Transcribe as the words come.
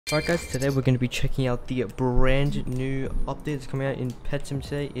Alright guys, today we're going to be checking out the brand new updates coming out in Pet Sim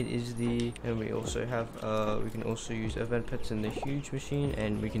today. It is the, and we also have, we can also use event pets in the huge machine,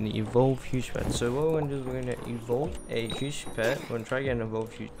 and we can evolve huge pets. So what we're going to do is we're going to evolve a huge pet. We're going to try again and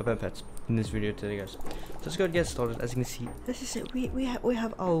evolve huge event pets in this video today guys. So let's go and get started. As you can see, this is it. We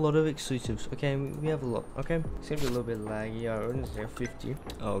have a lot of exclusives, okay? We have a lot, okay? It's going to be a little bit laggy. I only say 50.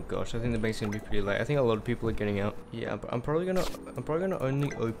 Oh gosh, I think the bank's going to be pretty late. I think a lot of people are getting out. Yeah, but I'm probably gonna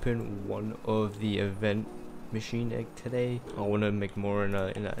only open one of the event machine egg today. I want to make more in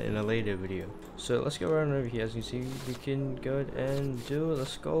a later video. So let's go around over here. As you see, we can go ahead and do it.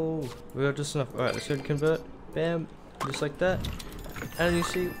 Let's go. We got just enough. All right, let's go and convert. Bam, just like that. And you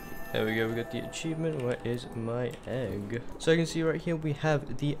see, there we go, we got the achievement. Where is my egg? So you can see right here we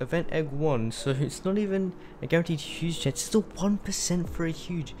have the event egg 1. So it's not even a guaranteed huge yet, it's still 1% for a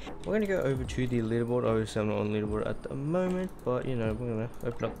huge. We're gonna go over to the leaderboard. Obviously I'm not on leaderboard at the moment, but you know, we're gonna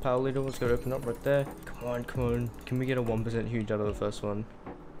open up power leaderboard. Let's go open up right there. Come on, come on. Can we get a 1% huge out of the first one?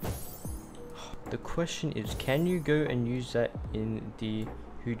 The question is, can you go and use that in the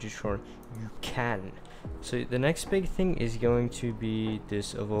Hugitron? You can. So the next big thing is going to be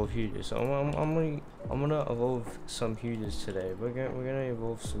this evolve huges. So I'm gonna evolve some huges today. We're gonna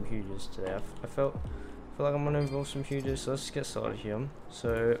evolve some huges today. I feel like I'm gonna evolve some huges. So let's get started here.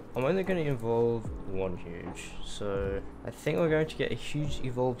 So I'm only gonna evolve one huge. So I think we're going to get a huge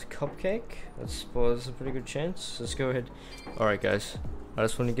evolved cupcake. That's a pretty good chance. Let's go ahead. All right, guys. I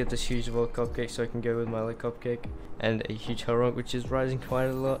just want to get this huge evolved cupcake so I can go with my light cupcake and a huge heroic, which is rising quite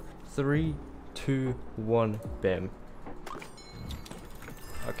a lot. 3, 2, 1, bam.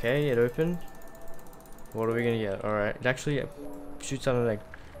 Okay, it opened. What are we gonna get? Alright, it actually shoots out an egg.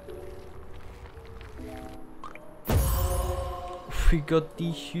 We got the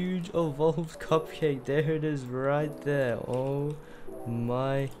huge evolved cupcake. There it is right there. Oh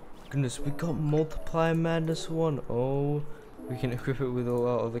my goodness, we got multiplier madness 1. Oh, we can equip it with a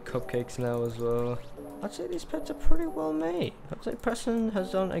lot of the cupcakes now as well. I'd say these pets are pretty well made. I'd say Preston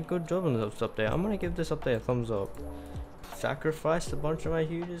has done a good job on this update. I'm gonna give this update a thumbs up. Sacrificed a bunch of my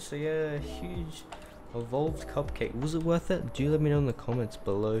huges, so yeah, huge evolved cupcake. Was it worth it? Do let me know in the comments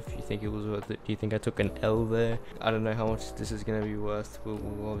below if you think it was worth it. Do you think I took an L there? I don't know how much this is gonna be worth.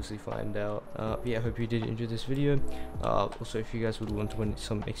 We'll obviously find out. Yeah, I hope you did enjoy this video. Also, if you guys would want to win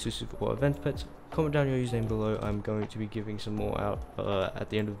some exclusive or event pets, comment down your username below. I'm going to be giving some more out at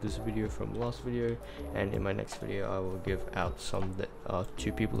the end of this video from last video, and in my next video I will give out some that are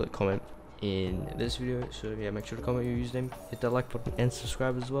 2 people that comment in this video. So yeah, make sure to comment your username, hit that like button, and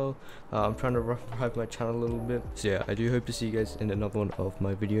subscribe as well. I'm trying to revive my channel a little bit, so yeah, I do hope to see you guys in another one of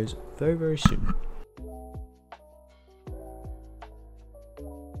my videos very soon.